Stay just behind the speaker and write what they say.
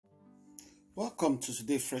Welcome to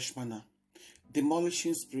today's Fresh Manna,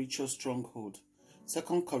 Demolishing Spiritual Stronghold,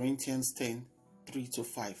 2 Corinthians 10,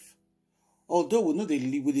 3-5. Although we know they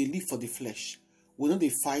live for the flesh, we know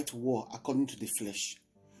they fight war according to the flesh.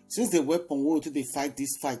 Since the weapon we they fight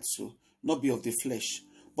this fight so, not be of the flesh,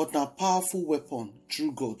 but now powerful weapon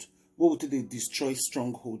through God, we they destroy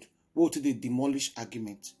stronghold, we they demolish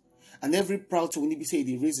argument. And every proud to when be say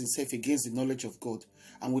they raise himself against the knowledge of God,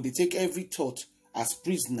 and will they take every thought as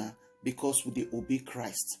prisoner because we they obey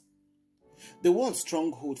Christ. The word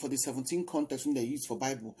stronghold for the 17 context when they use for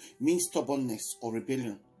Bible means stubbornness or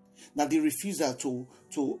rebellion. Now the refusal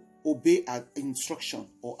to obey an instruction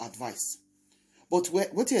or advice. But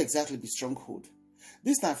what exactly be stronghold?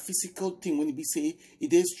 This is not a physical thing when it be say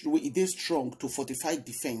it is strong to fortify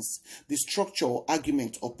defense, the structure or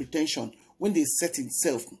argument or pretension when they set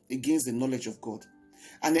itself against the knowledge of God.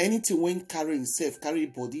 And anything when carry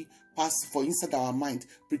body, pass for inside our mind,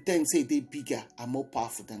 pretend say they bigger and more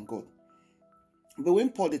powerful than God. But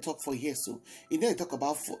when Paul they talk for here, so in there they talk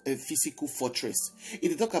about a physical fortress.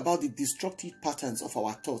 They talk about the destructive patterns of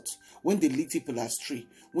our thoughts when they lead people astray,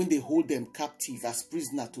 when they hold them captive as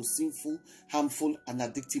prisoner to sinful, harmful, and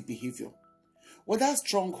addictive behavior. Whether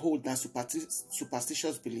stronghold and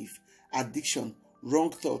superstitious belief, addiction,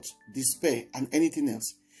 wrong thoughts, despair, and anything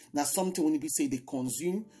else, now something when we say they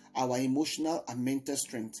consume our emotional and mental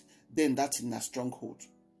strength, then that's in a stronghold.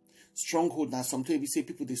 Stronghold now something we say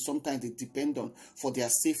people they sometimes they depend on for their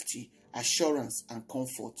safety, assurance, and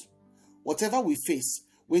comfort. Whatever we face,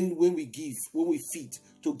 when we feed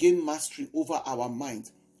to gain mastery over our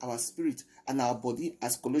mind, our spirit, and our body,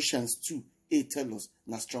 as Colossians 2:8 tells us,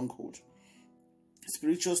 na stronghold.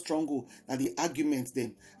 Spiritual stronghold and the arguments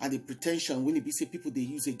them and the pretension when it be say people they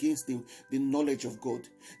use against the knowledge of God.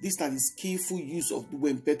 This is the skillful use of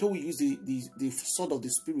when better we use the sword of the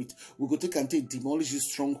spirit, we go take and demolish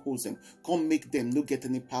these strongholds and can't make them not get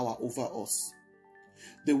any power over us.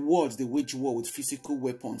 The world they wage war with physical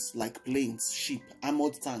weapons like planes, ship,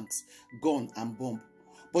 armored tanks, gun, and bomb.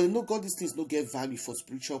 But you know God, these things don't get value for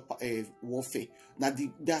spiritual warfare. Now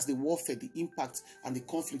that's the warfare, the impact, and the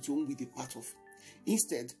conflict you won't be the part of.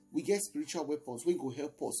 Instead, we get spiritual weapons when go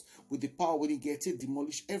help us with the power when we get to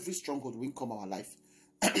demolish every stronghold when come our life.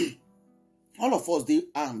 All of us they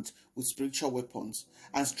armed with spiritual weapons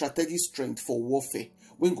and strategic strength for warfare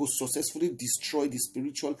when go successfully destroy the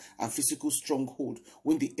spiritual and physical stronghold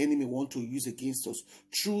when the enemy want to use against us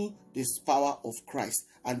through this power of Christ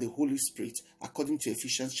and the Holy Spirit, according to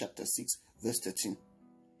Ephesians chapter 6 verse 13.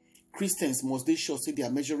 Christians must they sure say their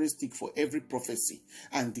measuring stick for every prophecy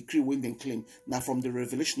and decree when they claim now from the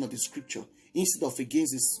revelation of the scripture instead of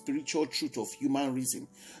against the spiritual truth of human reason,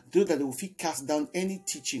 though that they will cast down any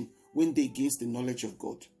teaching when they against the knowledge of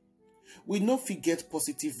God. We no get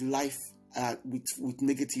positive life with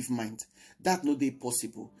negative mind. That no day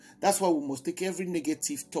possible. That's why we must take every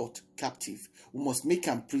negative thought captive. We must make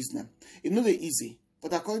them prisoner. It's not easy,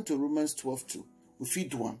 but according to Romans 12:2, we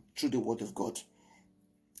feed one through the word of God.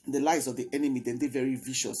 The lies of the enemy, then they're very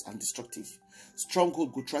vicious and destructive.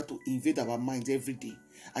 Stronghold will try to invade our mind every day,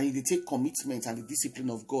 and if they take commitment and the discipline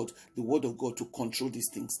of God, the word of God, to control these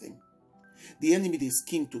things then. The enemy they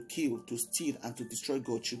scheme to kill, to steal, and to destroy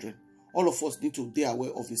God's children. All of us need to be aware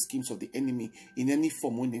of the schemes of the enemy in any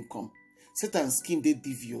form when they come. Satan's scheme they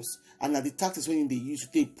devious, and are the tactics when they use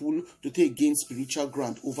to take gain spiritual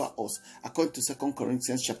ground over us, according to 2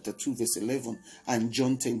 Corinthians chapter 2 verse 11 and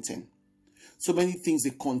John 10:10. So many things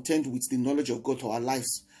they contend with the knowledge of God to our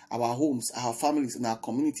lives, our homes, our families, and our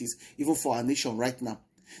communities, even for our nation right now.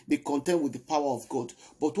 They contend with the power of God.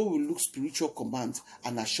 But when we look spiritual command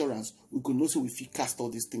and assurance, we could know so we feel cast all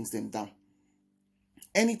these things them down.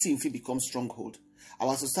 Anything if it becomes stronghold.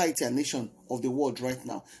 Our society and nation of the world right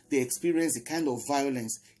now, they experience the kind of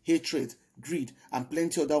violence, hatred, greed, and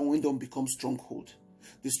plenty other when don't become stronghold.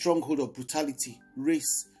 The stronghold of brutality,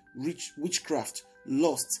 race, witchcraft,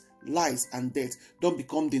 lust, lies, and death don't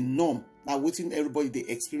become the norm now waiting everybody they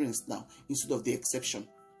experience now instead of the exception.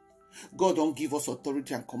 God don't give us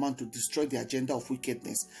authority and command to destroy the agenda of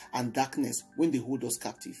wickedness and darkness when they hold us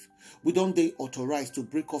captive. We don't they authorized to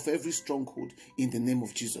break off every stronghold in the name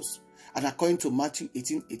of Jesus. And according to Matthew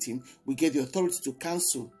 18:18, we get the authority to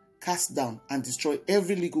cancel, cast down, and destroy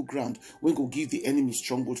every legal ground when we give the enemy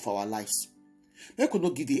stronghold for our lives. We could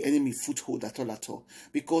not give the enemy foothold at all,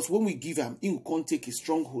 because when we give him, he can't take a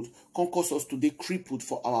stronghold, can't cause us to be crippled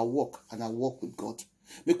for our walk and our walk with God.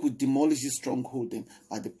 Make we demolish this stronghold then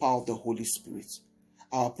by the power of the Holy Spirit.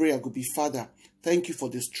 Our prayer could be, Father, thank you for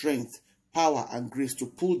the strength, power, and grace to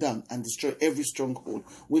pull down and destroy every stronghold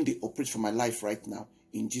when they operate for my life right now.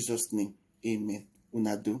 In Jesus' name, amen.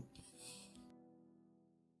 Unado.